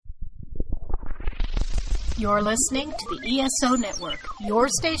You're listening to the ESO Network, your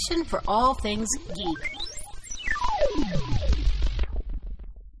station for all things geek.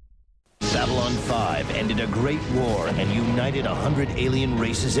 Babylon 5 ended a great war and united 100 alien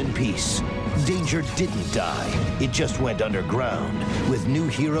races in peace. Danger didn't die. It just went underground, with new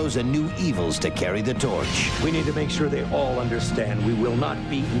heroes and new evils to carry the torch. We need to make sure they all understand we will not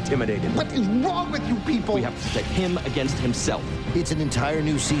be intimidated. What is wrong with you people? We have to protect him against himself. It's an entire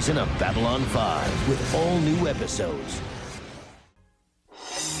new season of Babylon 5, with all new episodes.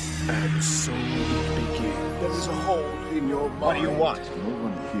 And so it begins. There is a hole in your mind. What do you want? No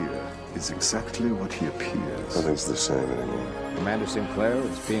one here is exactly what he appears. Nothing's the same anymore. Commander Sinclair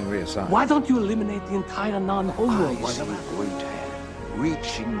is being reassigned. Why don't you eliminate the entire non-holo? I see great hand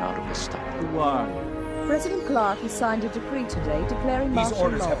reaching out of the sky. Who are you? President Clark has signed a decree today declaring These martial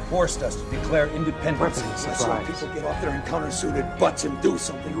orders law. have forced us to declare independence. I saw people get off their encounter-suited butts and do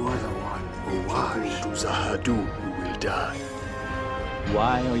something. You are the one who watched to Zahadu who will die.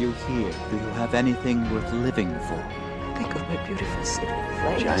 Why are you here? Do you have anything worth living for? Think of my beautiful city of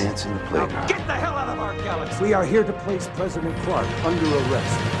flames. Giants in the playground. Get the hell out of our galaxy! We are here to place President Clark under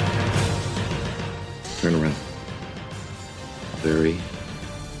arrest. Turn around. Very,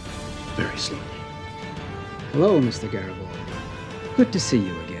 very slowly. Hello, Mr. Garibaldi. Good to see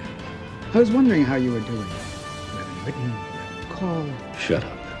you again. I was wondering how you were doing. You haven't written, you haven't called. Shut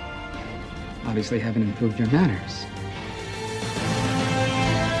up. Obviously haven't improved your manners.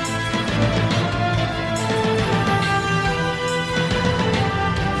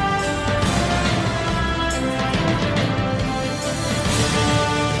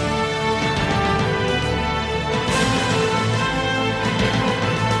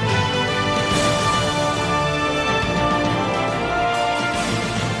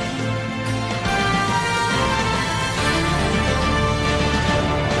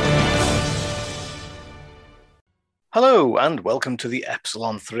 Hello, and welcome to the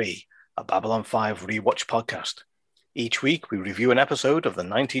Epsilon 3, a Babylon 5 rewatch podcast. Each week, we review an episode of the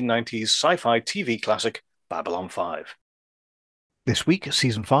 1990s sci-fi TV classic Babylon 5. This week,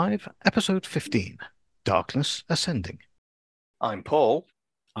 Season 5, Episode 15, Darkness Ascending. I'm Paul.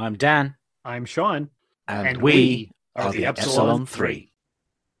 I'm Dan. I'm Sean. And we are the Epsilon 3.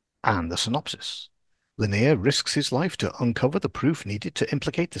 And the synopsis. Linnea risks his life to uncover the proof needed to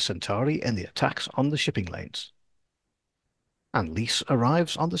implicate the Centauri in the attacks on the shipping lanes. And Lise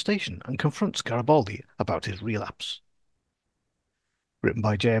arrives on the station and confronts Garibaldi about his relapse. Written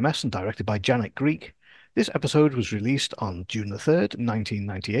by JMS and directed by Janet Greek, this episode was released on June the 3rd,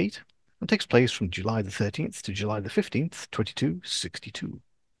 1998, and takes place from July the 13th to July the 15th, 2262.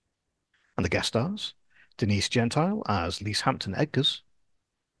 And the guest stars, Denise Gentile as Lise Hampton Edgars,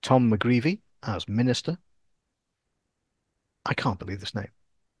 Tom McGreevy as Minister, I can't believe this name,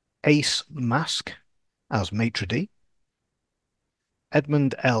 Ace Mask as Maitre D',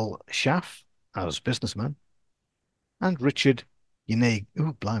 Edmund L. Schaff as businessman, and Richard Yenegues,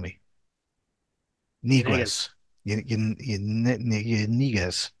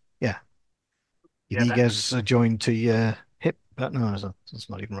 yeah. Yenegues joined to hip, but no, that's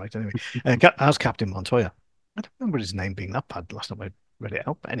not even right anyway. As Captain Montoya. I don't remember his name being that bad last time I read it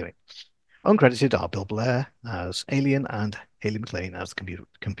out, but anyway. Uncredited are Bill Blair as Alien and Haley McLean as the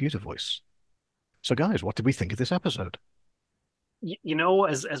computer voice. So guys, what did we think of this episode? You know,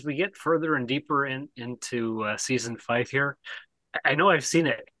 as we get further and deeper into season 5 here, I know I've seen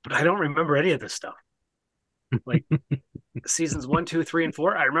it, but I don't remember any of this stuff. Like seasons 1, 2, 3, and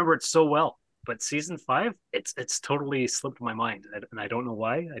 4, I remember it so well. But season 5, it's totally slipped my mind, and I don't know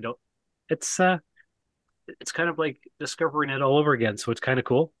why. It's kind of like discovering it all over again. So it's kind of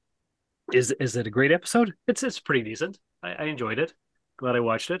cool. Is it a great episode? It's pretty decent. I enjoyed it. Glad I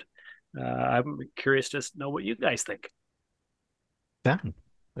watched it. I'm curious to know what you guys think. Dan,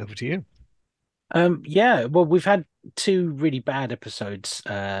 over to you. Yeah, well, we've had 2 really bad episodes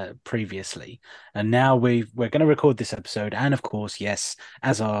previously, and now we're going to record this episode. And of course, yes,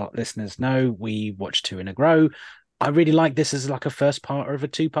 as our listeners know, we watched 2 in a row. I really like this as like a first part of a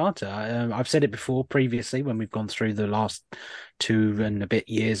 2-parter. I've said it before previously when we've gone through the last 2 and a bit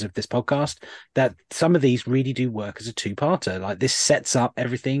years of this podcast, that some of these really do work as a 2-parter. Like this sets up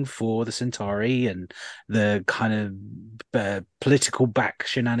everything for the Centauri and the kind of political back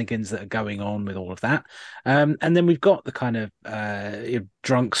shenanigans that are going on with all of that. And then we've got the kind of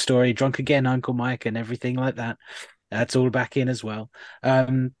drunk story, drunk again, Uncle Mike and everything like that. That's all back in as well.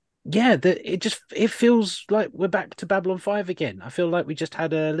 Yeah, it feels like we're back to Babylon 5 again. I feel like we just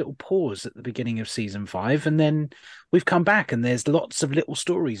had a little pause at the beginning of season 5, and then we've come back and there's lots of little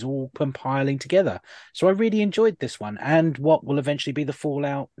stories all compiling together. So I really enjoyed this one, and what will eventually be the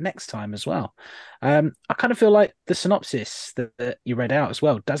fallout next time as well. I kind of feel like the synopsis that you read out as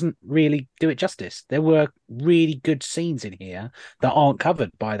well doesn't really do it justice. There were really good scenes in here that aren't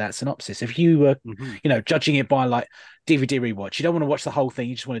covered by that synopsis. If you were, judging it by like DVD rewatch, you don't want to watch the whole thing,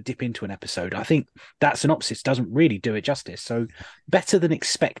 you just want to dip into an episode. I think that synopsis doesn't really do it justice. So better than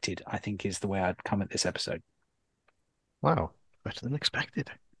expected, I think, is the way I'd come at this episode. Wow, better than expected.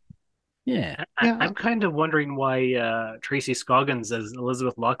 Yeah. I'm kind of wondering why Tracy Scoggins as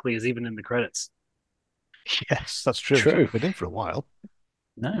Elizabeth Lockley is even in the credits. Yes, that's true. True. She's been in for a while.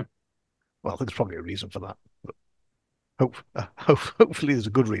 No. Well, I think there's probably a reason for that. But hopefully there's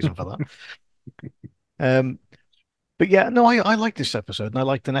a good reason for that. But yeah, no, I like this episode, and I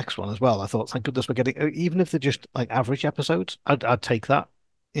like the next one as well. I thought, thank goodness we're getting, even if they're just like average episodes, I'd take that.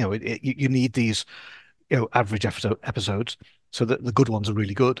 You know, you need these, average episodes, so that the good ones are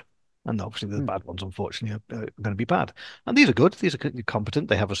really good, and obviously the bad ones, unfortunately, are going to be bad. And these are good. These are competent.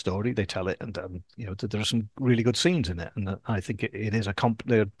 They have a story. They tell it, and there are some really good scenes in it. And I think it is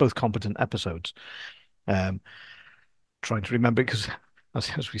they're both competent episodes. Trying to remember, because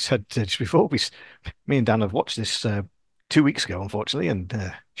as we said just before, me and Dan have watched this 2 weeks ago, unfortunately,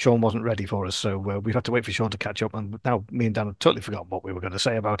 and Sean wasn't ready for us, so we've had to wait for Sean to catch up. And now me and Dan have totally forgotten what we were going to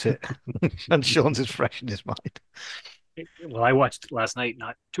say about it, and Sean's is fresh in his mind. Well, I watched it last night,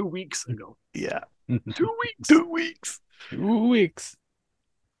 not 2 weeks ago. Yeah, 2 weeks. 2 weeks. 2 weeks.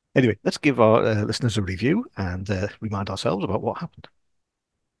 Anyway, let's give our listeners a review and remind ourselves about what happened.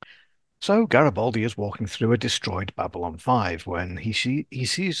 So Garibaldi is walking through a destroyed Babylon 5 when he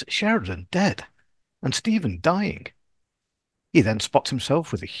sees Sheridan dead and Stephen dying. He then spots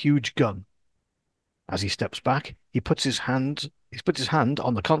himself with a huge gun. As he steps back, he puts his hand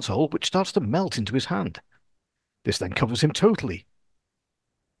on the console, which starts to melt into his hand. This then covers him totally.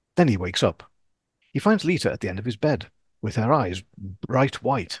 Then he wakes up. He finds Lita at the end of his bed, with her eyes bright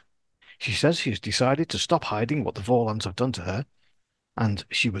white. She says she has decided to stop hiding what the Vorlons have done to her, and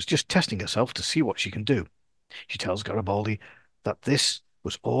she was just testing herself to see what she can do. She tells Garibaldi that this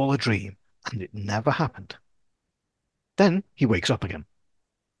was all a dream, and it never happened. Then he wakes up again.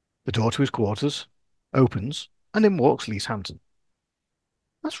 The door to his quarters opens, and in walks Lise Hampton.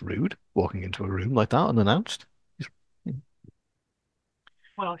 That's rude, walking into a room like that unannounced.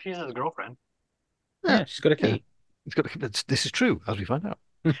 Well, she's his girlfriend. Yeah, she's got a key. This is true, as we find out.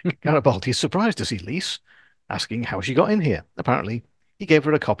 Garibaldi is surprised to see Lise, asking how she got in here. Apparently, he gave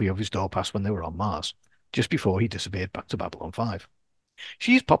her a copy of his door pass when they were on Mars, just before he disappeared back to Babylon 5.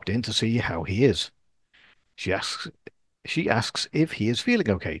 She's popped in to see how he is. She asks if he is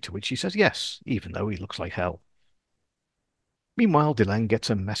feeling okay, to which he says yes, even though he looks like hell. Meanwhile, Delenn gets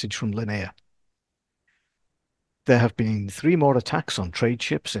a message from Linnea. There have been 3 more attacks on trade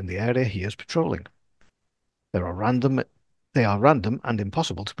ships in the area he is patrolling. They are random and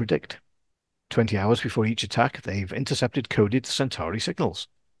impossible to predict. 20 hours before each attack, they've intercepted coded Centauri signals.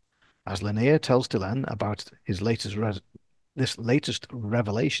 As Linnea tells Delenn about this latest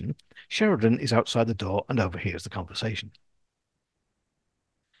revelation, Sheridan is outside the door and overhears the conversation.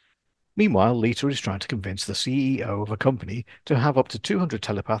 Meanwhile, Lita is trying to convince the CEO of a company to have up to 200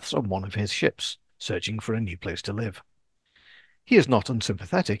 telepaths on one of his ships, searching for a new place to live. He is not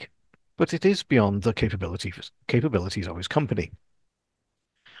unsympathetic, but it is beyond the capabilities of his company.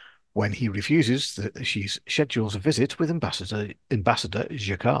 When he refuses, she schedules a visit with Ambassador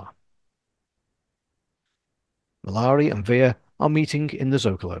Jakar. Malari and Veer are meeting in the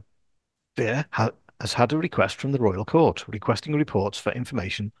Zocalo. Veer has had a request from the Royal Court, requesting reports for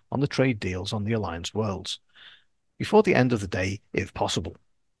information on the trade deals on the Alliance worlds, before the end of the day, if possible.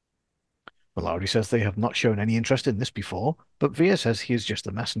 Malari says they have not shown any interest in this before, but Veer says he is just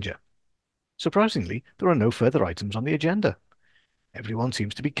the messenger. Surprisingly, there are no further items on the agenda. Everyone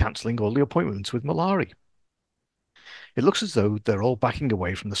seems to be cancelling all the appointments with Malari. It looks as though they're all backing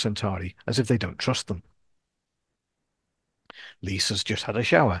away from the Centauri, as if they don't trust them. Lise has just had a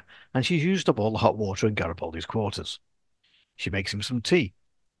shower, and she's used up all the hot water in Garibaldi's quarters. She makes him some tea,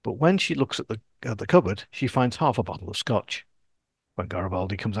 but when she looks at the cupboard, she finds half a bottle of scotch. When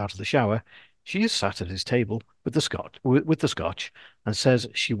Garibaldi comes out of the shower, she is sat at his table with the scotch and says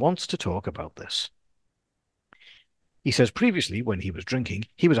she wants to talk about this. He says previously, when he was drinking,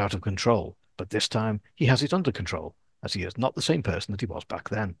 he was out of control, but this time he has it under control, as he is not the same person that he was back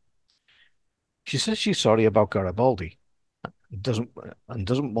then. She says she's sorry about Garibaldi, and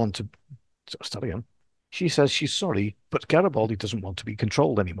doesn't want to start again. She says she's sorry, but Garibaldi doesn't want to be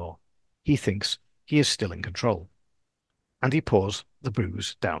controlled anymore. He thinks he is still in control. And he pours the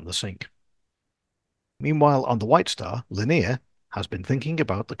booze down the sink. Meanwhile, on the White Star, Linnea has been thinking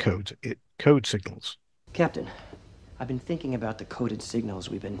about the code signals. Captain, I've been thinking about the coded signals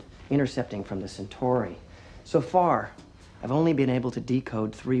we've been intercepting from the Centauri. So far, I've only been able to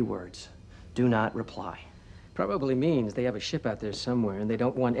decode 3 words. Do not reply. Probably means they have a ship out there somewhere and they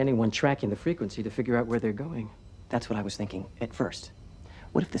don't want anyone tracking the frequency to figure out where they're going. That's what I was thinking at first.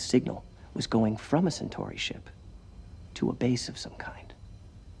 What if the signal was going from a Centauri ship to a base of some kind?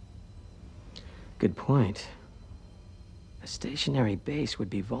 Good point. A stationary base would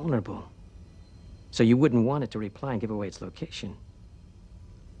be vulnerable. So you wouldn't want it to reply and give away its location.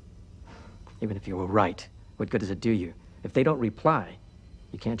 Even if you were right, what good does it do you? If they don't reply,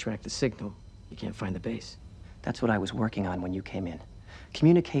 you can't track the signal. You can't find the base. That's what I was working on when you came in.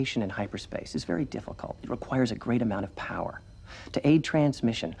 Communication in hyperspace is very difficult. It requires a great amount of power. To aid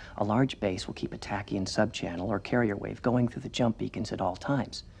transmission, a large base will keep a tachyon subchannel or carrier wave going through the jump beacons at all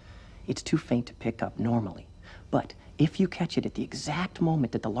times. It's too faint to pick up normally. But if you catch it at the exact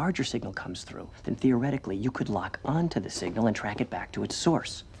moment that the larger signal comes through, then theoretically you could lock onto the signal and track it back to its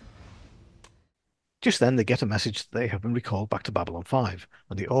source. Just then they get a message that they have been recalled back to Babylon 5,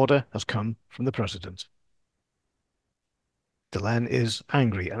 and the order has come from the President. Delenn is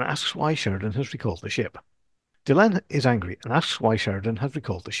angry and asks why Sheridan has recalled the ship.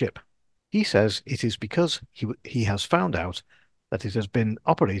 He says it is because he has found out that it has been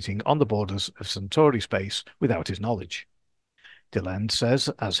operating on the borders of Centauri space without his knowledge. Delenn says,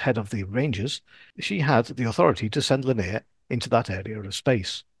 as head of the Rangers, she had the authority to send Linnea into that area of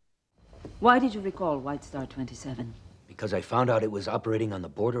space. Why did you recall White Star 27? Because I found out it was operating on the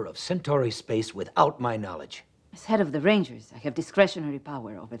border of Centauri space without my knowledge. As head of the Rangers, I have discretionary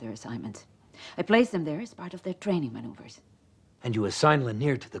power over their assignments. I placed them there as part of their training maneuvers. And you assign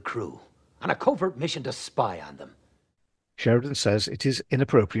Lanier to the crew on a covert mission to spy on them. Sheridan says it is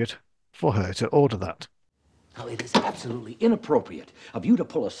inappropriate for her to order that. Now, it is absolutely inappropriate of you to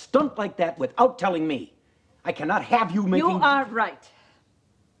pull a stunt like that without telling me. I cannot have you making... You are right.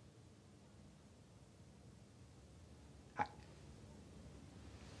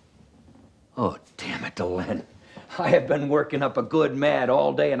 Oh, damn it, Delenn. I have been working up a good mad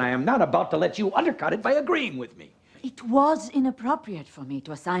all day, and I am not about to let you undercut it by agreeing with me. It was inappropriate for me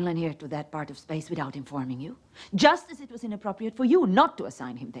to assign Lanier to that part of space without informing you, just as it was inappropriate for you not to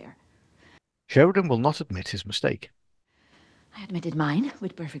assign him there. Sheridan will not admit his mistake. I admitted mine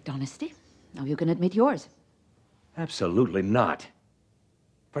with perfect honesty. Now you can admit yours. Absolutely not.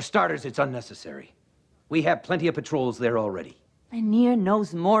 For starters, it's unnecessary. We have plenty of patrols there already. Lanier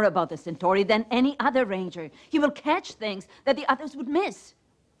knows more about the Centauri than any other ranger. He will catch things that the others would miss.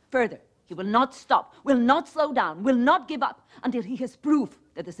 Further, he will not stop, will not slow down, will not give up until he has proof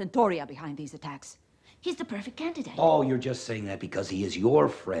that the Centauri are behind these attacks. He's the perfect candidate. Oh, you're just saying that because he is your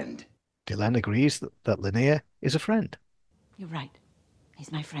friend. Delenn agrees that Linnea is a friend. You're right.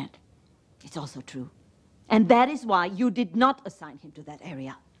 He's my friend. It's also true. And that is why you did not assign him to that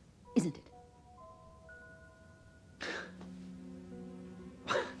area, isn't it?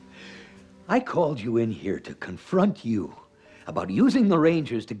 I called you in here to confront you about using the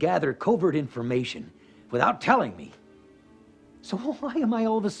Rangers to gather covert information without telling me. So why am I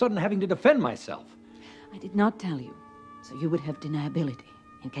all of a sudden having to defend myself? I did not tell you, so you would have deniability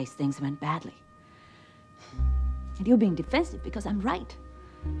in case things went badly. And you're being defensive because I'm right.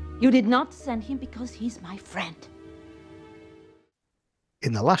 You did not send him because he's my friend.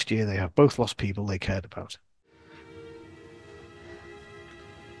 In the last year, they have both lost people they cared about.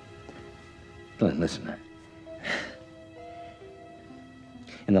 Glenn, listen.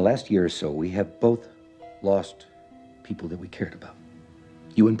 In the last year or so, we have both lost people that we cared about.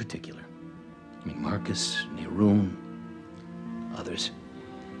 You in particular. I mean, Marcus, Nerun, others.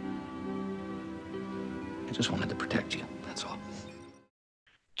 I just wanted to protect you, that's all.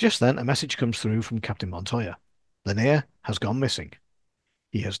 Just then, a message comes through from Captain Montoya. Linnea has gone missing.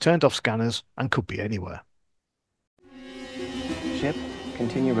 He has turned off scanners and could be anywhere. Ship,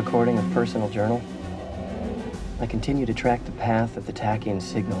 continue recording of personal journal. I continue to track the path of the tachyon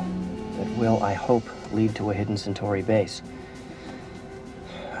signal that will, I hope, lead to a hidden Centauri base.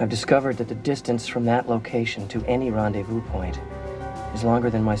 I've discovered that the distance from that location to any rendezvous point is longer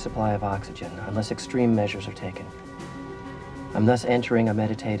than my supply of oxygen, unless extreme measures are taken. I'm thus entering a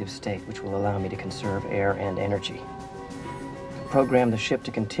meditative state which will allow me to conserve air and energy. Program the ship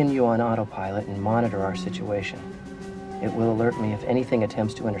to continue on autopilot and monitor our situation. It will alert me if anything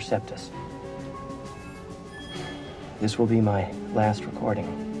attempts to intercept us. This will be my last recording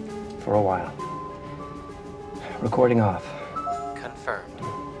for a while. Recording off. Confirmed.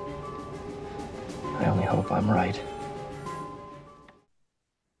 I only hope I'm right.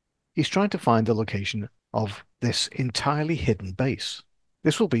 He's trying to find the location of this entirely hidden base.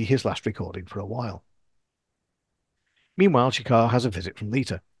 This will be his last recording for a while. Meanwhile, Shakar has a visit from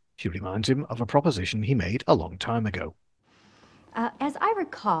Lita. She reminds him of a proposition he made a long time ago. As I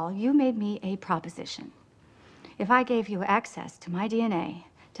recall, you made me a proposition. If I gave you access to my DNA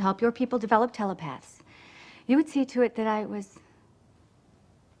to help your people develop telepaths, you would see to it that I was...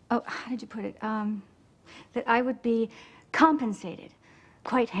 Oh, how did you put it? That I would be compensated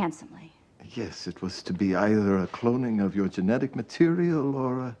quite handsomely. Yes, it was to be either a cloning of your genetic material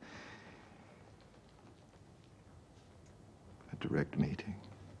or a direct meeting.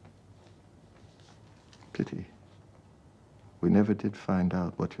 Pity. We never did find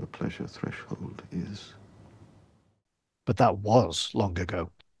out what your pleasure threshold is. But that was long ago.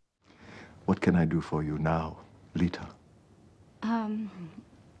 What can I do for you now, Lita? Oh,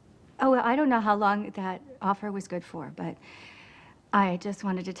 well, I don't know how long that offer was good for, but I just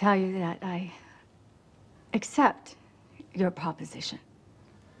wanted to tell you that I accept your proposition.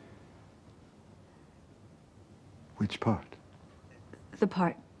 Which part? The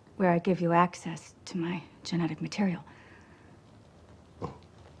part where I give you access to my genetic material. Oh.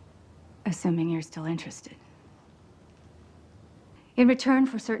 Assuming you're still interested. In return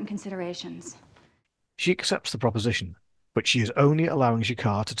for certain considerations. She accepts the proposition, but she is only allowing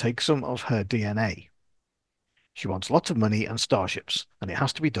Shakar to take some of her DNA. She wants lots of money and starships, and it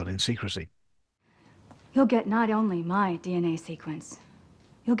has to be done in secrecy. You'll get not only my DNA sequence,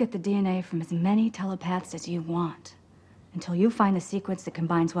 you'll get the DNA from as many telepaths as you want, until you find the sequence that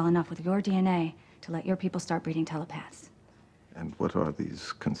combines well enough with your DNA to let your people start breeding telepaths. And what are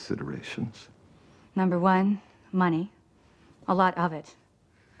these considerations? Number one, money. A lot of it.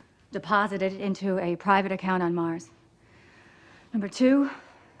 Deposited into a private account on Mars. Number two,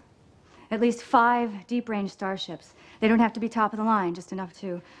 at least 5 deep-range starships. They don't have to be top of the line, just enough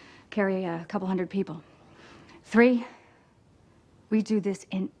to carry a couple hundred people. 3, we do this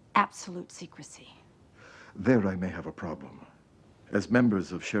in absolute secrecy. There I may have a problem. As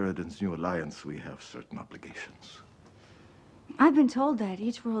members of Sheridan's new alliance, we have certain obligations. I've been told that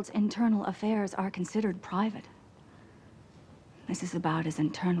each world's internal affairs are considered private. This is about as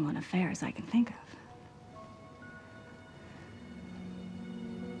internal an affair as I can think of.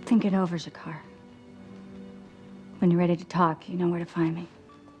 Think it over, Shakar. When you're ready to talk, you know where to find me.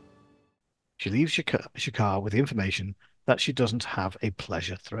 She leaves Shakar with the information that she doesn't have a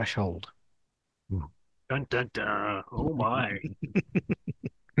pleasure threshold. Dun dun dun. Oh my.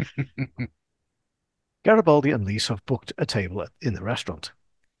 Garibaldi and Lise have booked a table in the restaurant.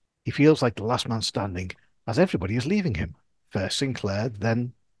 He feels like the last man standing, as everybody is leaving him. First Sinclair,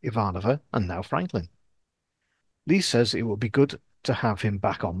 then Ivanova, and now Franklin. Lise says it would be good to have him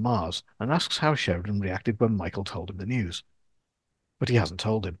back on Mars, and asks how Sheridan reacted when Michael told him the news. But he hasn't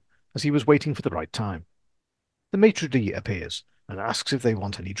told him, as he was waiting for the right time. The maitre d' appears, and asks if they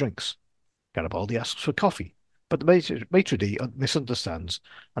want any drinks. Garibaldi asks for coffee, but the maitre d' misunderstands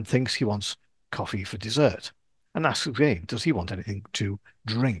and thinks he wants coffee for dessert, and asks again, does he want anything to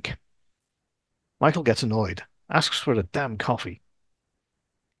drink? Michael gets annoyed, asks for a damn coffee.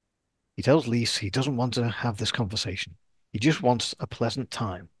 He tells Lise he doesn't want to have this conversation. He just wants a pleasant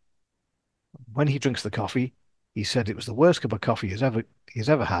time. When he drinks the coffee, he said it was the worst cup of coffee he's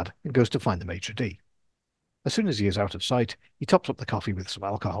ever had, and goes to find the maitre d'. As soon as he is out of sight, he tops up the coffee with some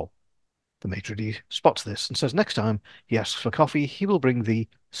alcohol. The maitre d' spots this and says next time he asks for coffee, he will bring the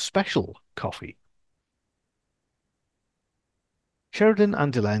special coffee. Sheridan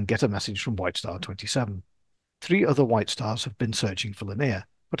and Delenn get a message from White Star 27. 3 other White Stars have been searching for Linnea,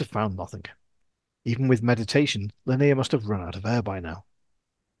 but have found nothing. Even with meditation, Linnea must have run out of air by now.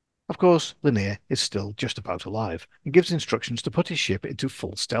 Of course, Linnea is still just about alive, and gives instructions to put his ship into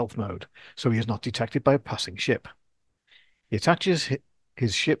full stealth mode, so he is not detected by a passing ship. He attaches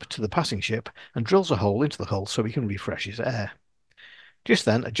his ship to the passing ship, and drills a hole into the hull so he can refresh his air. Just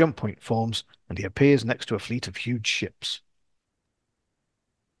then, a jump point forms, and he appears next to a fleet of huge ships.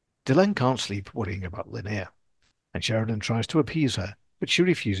 Delenn can't sleep worrying about Linnea, and Sheridan tries to appease her, but she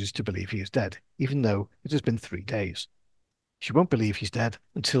refuses to believe he is dead, even though it has been 3 days. She won't believe he's dead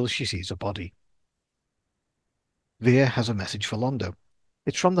until she sees a body. Veer has a message for Londo.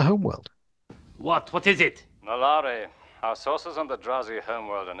 It's from the homeworld. What is it? Nolari, our sources on the Drazi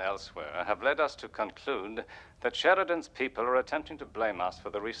homeworld and elsewhere have led us to conclude that Sheridan's people are attempting to blame us for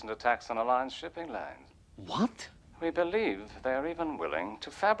the recent attacks on Alliance shipping lanes. What? We believe they are even willing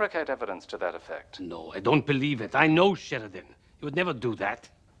to fabricate evidence to that effect. No, I don't believe it. I know Sheridan. He would never do that.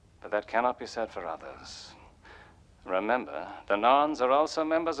 But that cannot be said for others. Remember, the Narns are also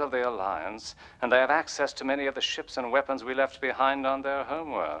members of the Alliance, and they have access to many of the ships and weapons we left behind on their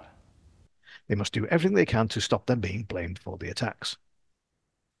homeworld. They must do everything they can to stop them being blamed for the attacks.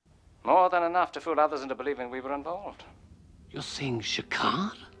 More than enough to fool others into believing we were involved. You're saying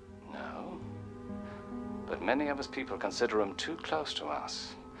Shakar? No. But many of his people consider him too close to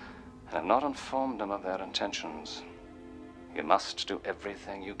us and have not informed him of their intentions. You must do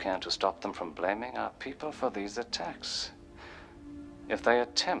everything you can to stop them from blaming our people for these attacks. If they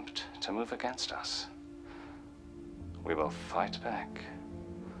attempt to move against us, we will fight back.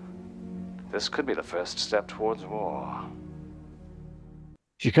 This could be the first step towards war.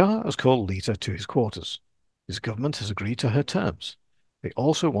 Shakar has called Lita to his quarters. His government has agreed to her terms. They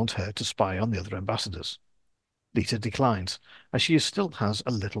also want her to spy on the other ambassadors. Lita declines, as she still has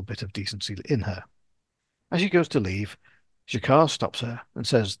a little bit of decency in her. As she goes to leave, Shakar stops her and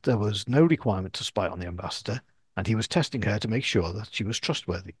says there was no requirement to spy on the ambassador, and he was testing her to make sure that she was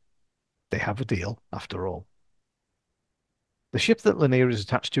trustworthy. They have a deal, after all. The ship that Linnea is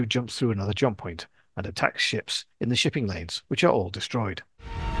attached to jumps through another jump point and attacks ships in the shipping lanes, which are all destroyed.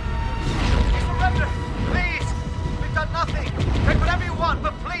 Surrender! Please! We've done nothing! Take whatever you want,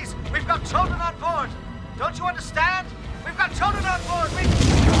 but please, we've got children on board! Don't you understand? We've got children on board!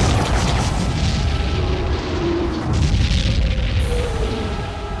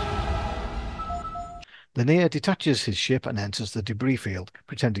 Linnea detaches his ship and enters the debris field,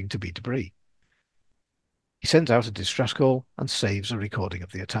 pretending to be debris. He sends out a distress call and saves a recording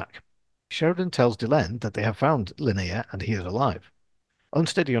of the attack. Sheridan tells Delenn that they have found Linnea and he is alive.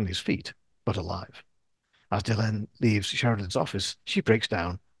 Unsteady on his feet, but alive. As Delenn leaves Sheridan's office, she breaks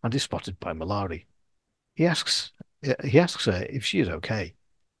down and is spotted by Malari. He asks her if she is okay,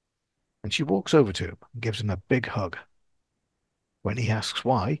 and she walks over to him and gives him a big hug. When he asks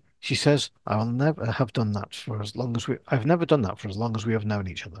why, she says, I've never done that for as long as we have known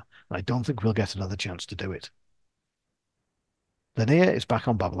each other, and I don't think we'll get another chance to do it. Linnea is back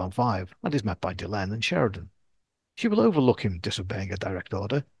on Babylon 5 and is met by Delenn and Sheridan. She will overlook him disobeying a direct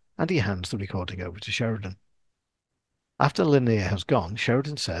order, and he hands the recording over to Sheridan. After Linnea has gone,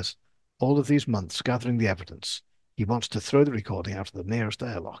 Sheridan says, all of these months gathering the evidence, he wants to throw the recording out of the nearest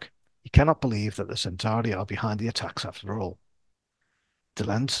airlock. He cannot believe that the Centauri are behind the attacks after all.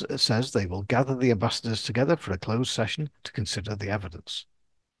 Delenn says they will gather the ambassadors together for a closed session to consider the evidence.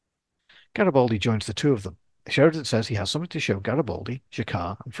 Garibaldi joins the two of them. Sheridan says he has something to show Garibaldi,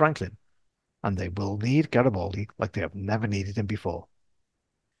 Shakar, and Franklin, and they will need Garibaldi like they have never needed him before.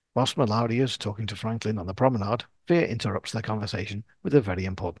 Whilst Malari is talking to Franklin on the promenade, Fear interrupts their conversation with a very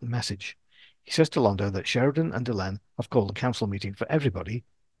important message. He says to Londo that Sheridan and Delenn have called a council meeting for everybody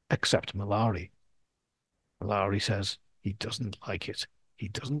except Malari. Malari says he doesn't like it. He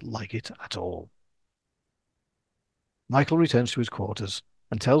doesn't like it at all. Michael returns to his quarters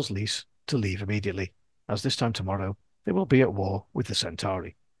and tells Lise to leave immediately, as this time tomorrow they will be at war with the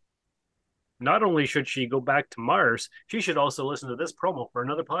Centauri. Not only should she go back to Mars, she should also listen to this promo for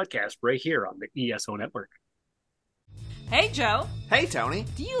another podcast right here on the ESO Network. Hey, Joe. Hey, Tony.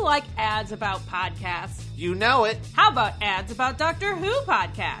 Do you like ads about podcasts? You know it. How about ads about Doctor Who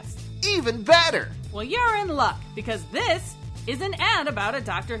podcasts? Even better. Well, you're in luck, because this is an ad about a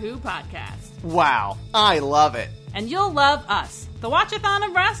Doctor Who podcast. Wow, I love it. And you'll love us, the Watchathon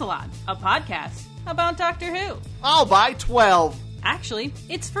of Rassilon, a podcast about Doctor Who. I'll buy 12. Actually,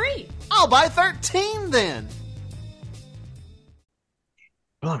 it's free. I'll buy 13 then.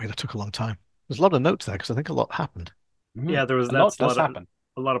 Well, I mean, that took a long time. There's a lot of notes there because I think a lot happened. Yeah, there was a lot does happen.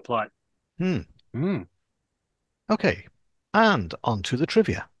 A lot of plot. Okay, and on to the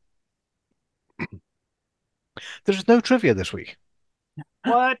trivia. There's no trivia this week.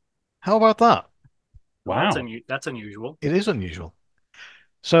 What? How about that? Wow. That's unusual. It is unusual.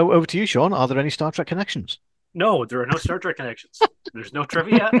 So over to you, Sean. Are there any Star Trek connections? No, there are no Star Trek connections. There's no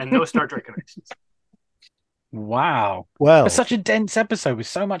trivia and no Star Trek connections. Wow. Well, it's such a dense episode with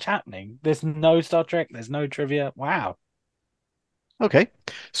so much happening. There's no Star Trek. There's no trivia. Wow. Okay,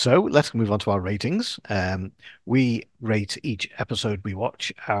 so let's move on to our ratings. We rate each episode we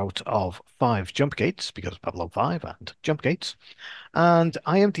watch out of 5 jump gates, because Babylon 5 and jump gates. And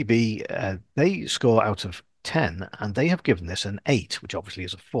IMDb, they score out of 10, and they have given this an 8, which obviously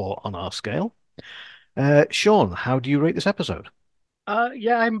is a 4 on our scale. Sean, how do you rate this episode?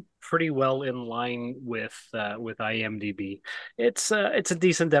 Yeah, I'm pretty well in line with IMDb. It's a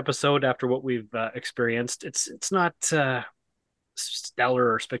decent episode after what we've experienced. It's not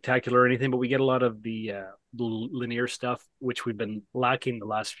stellar or spectacular or anything, but we get a lot of the linear stuff, which we've been lacking the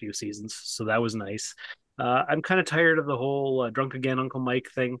last few seasons. So that was nice. I'm kind of tired of the whole drunk again Uncle Mike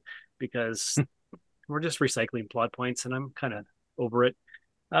thing, because we're just recycling plot points, and I'm kind of over it.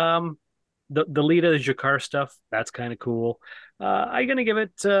 The Lita Jakar stuff, that's kind of cool. I'm gonna give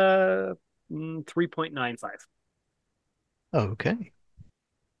it 3.95. Okay.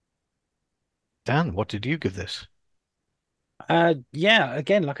 Dan, what did you give this? Yeah,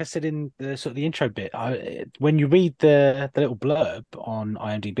 again, like I said in the sort of the intro bit, when you read the little blurb on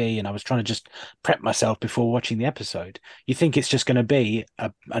IMDb, and I was trying to just prep myself before watching the episode, you think it's just going to be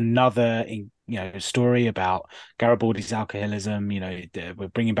another story about Garibaldi's alcoholism. We're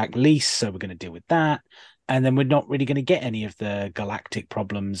bringing back Lise, so we're going to deal with that. And then we're not really going to get any of the galactic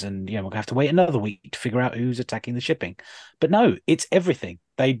problems, and we're going to have to wait another week to figure out who's attacking the shipping. But no, it's everything.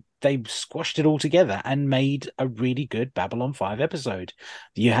 They squashed it all together and made a really good Babylon 5 episode.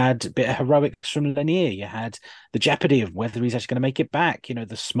 You had a bit of heroics from Lanier. You had the jeopardy of whether he's actually going to make it back.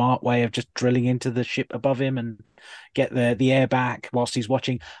 The smart way of just drilling into the ship above him and get the air back whilst he's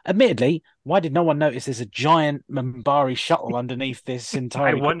watching. Admittedly, why did no one notice there's a giant Minbari shuttle underneath this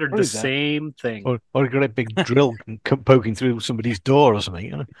entire I wondered cruiser? the same thing. Or a great big drill poking through somebody's door or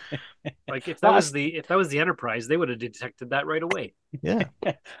something. Like if that was the Enterprise, they would have detected that right away. Yeah.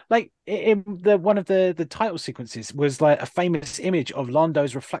 Like in one of the title sequences was like a famous image of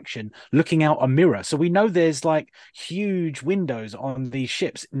Lando's reflection looking out a mirror. So we know there's like huge windows on these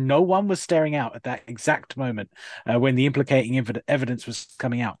ships. No one was staring out at that exact moment when the implicating evidence was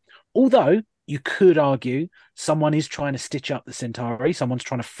coming out. Although you could argue someone is trying to stitch up the Centauri, someone's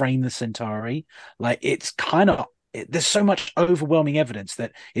trying to frame the Centauri. Like it's kind of there's so much overwhelming evidence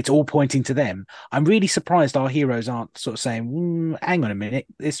that it's all pointing to them. I'm really surprised our heroes aren't sort of saying, hang on a minute,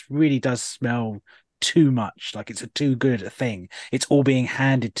 this really does smell too much, like it's a too good a thing. It's all being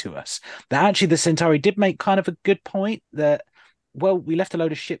handed to us. That actually the Centauri did make kind of a good point that, well, we left a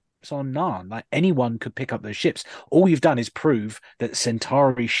load of ships on Narn. Like anyone could pick up those ships. All you've done is prove that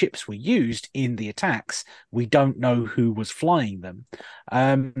Centauri ships were used in the attacks. We don't know who was flying them.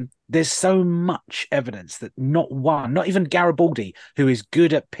 There's so much evidence that not even Garibaldi, who is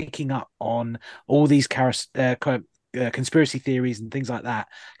good at picking up on all these conspiracy theories and things like that,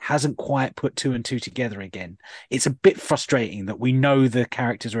 hasn't quite put two and two together again. It's a bit frustrating that we know the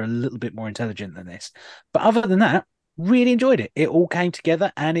characters are a little bit more intelligent than this. But other than that, really enjoyed it. It all came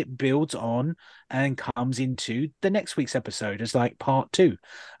together and it builds on and comes into the next week's episode as like part 2.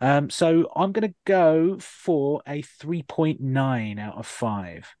 So I'm going to go for a 3.9 out of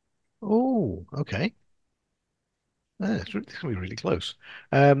 5. Oh, okay. It's going to be really close.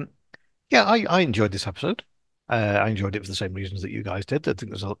 Yeah, I enjoyed this episode. I enjoyed it for the same reasons that you guys did. I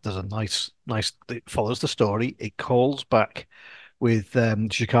think there's a nice. It follows the story. It calls back with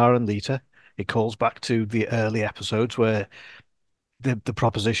Shakar and Lita. It calls back to the early episodes where the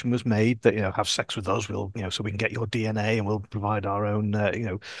proposition was made that have sex with us, we'll so we can get your DNA and we'll provide our own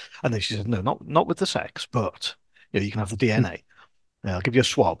and then she said no, not with the sex, but you can have the DNA. I'll give you a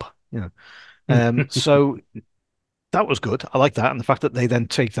swab. So that was good. I like that, and the fact that they then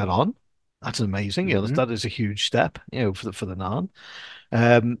take that on, that's amazing. That is a huge step for the Narn.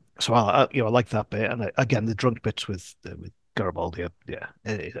 So I like that bit, and again the drunk bits with Garibaldi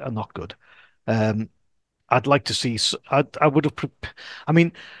are not good. I'd like to see. I would have. I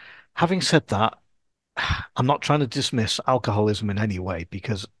mean, having said that, I'm not trying to dismiss alcoholism in any way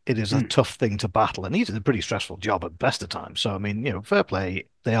because it is a tough thing to battle, and he's a pretty stressful job at best of times. So I mean, fair play.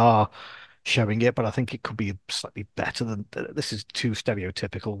 They are showing it, but I think it could be slightly better than this is too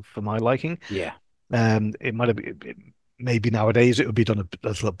stereotypical for my liking. Yeah. It might have been, maybe nowadays it would be done a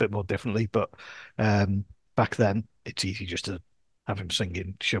little bit more differently, but back then it's easy just to have him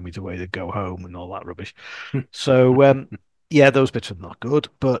singing "Show Me the Way to Go Home" and all that rubbish. So yeah, those bits are not good,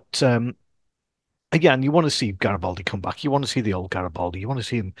 but again, you want to see Garibaldi come back. You want to see the old Garibaldi. You want to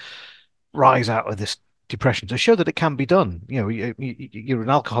see him rise out of this depression to show that it can be done. You're an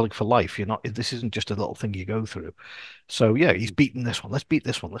alcoholic for life. You're not. This isn't just a little thing you go through. So yeah, he's beaten this one. Let's beat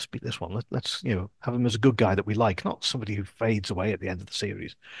this one. Let's beat this one. Let's have him as a good guy that we like, not somebody who fades away at the end of the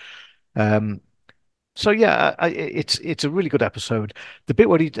series. So yeah, it's a really good episode. The bit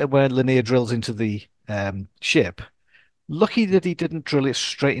where Lanier drills into the ship. Lucky that he didn't drill it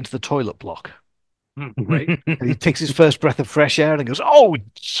straight into the toilet block. Right. And he takes his first breath of fresh air and goes, "Oh,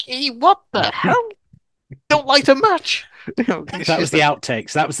 gee, what the hell? Don't light a match." That was the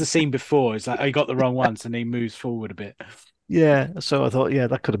outtakes. That was the scene before. It's like, oh, you got the wrong ones, and he moves forward a bit. Yeah, so I thought, yeah,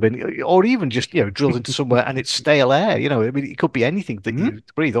 that could have been, or even just drills into somewhere and it's stale air. I mean, it could be anything that you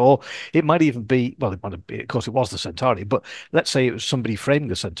breathe, or it might even be, well, it might have been, of course, it was the Centauri, but let's say it was somebody framing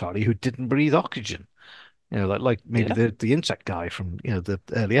the Centauri who didn't breathe oxygen. Like maybe the insect guy from the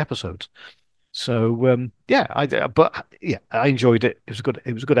early episodes. So yeah, I enjoyed it. It was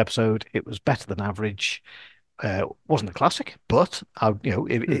a good episode. It was better than average. Wasn't a classic, but I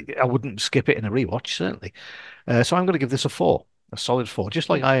wouldn't skip it in a rewatch certainly. So I'm going to give this a 4, a solid 4, just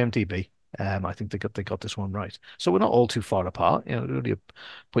like IMDb. I think they got this one right. So we're not all too far apart. Only a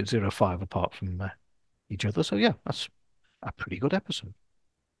 0.05 apart from each other. So yeah, that's a pretty good episode.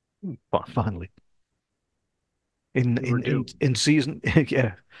 But finally, in season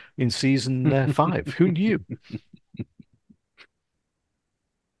in season 5, who knew?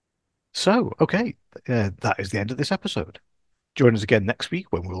 So okay, that is the end of this episode. Join us again next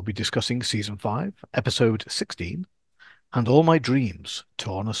week when we'll be discussing season 5, episode 16, and all my dreams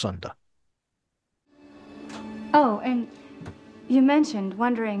torn asunder. Oh, and you mentioned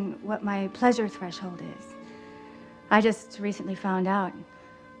wondering what my pleasure threshold is. I just recently found out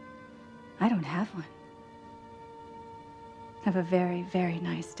I don't have one. Have a very, very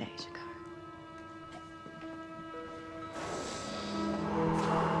nice day, Shakar.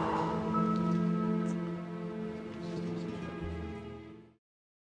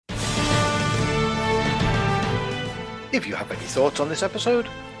 If you have any thoughts on this episode,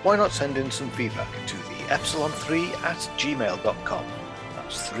 why not send in some feedback to the epsilon3@gmail.com.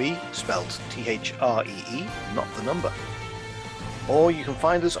 That's 3 spelled THREE, not the number. Or you can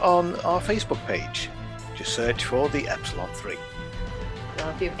find us on our Facebook page. Just search for the Epsilon 3.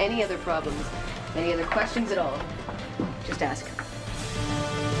 Now, if you have any other problems, any other questions at all, just ask.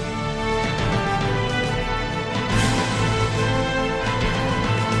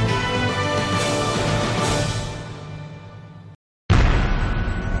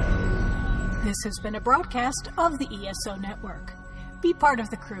 This has been a broadcast of the ESO Network. Be part of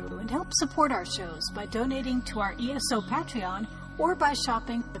the crew and help support our shows by donating to our ESO Patreon or by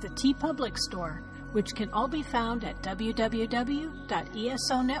shopping at the TeePublic store, which can all be found at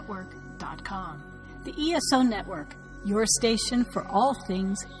www.esonetwork.com. The ESO Network, your station for all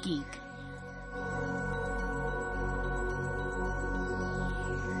things geek.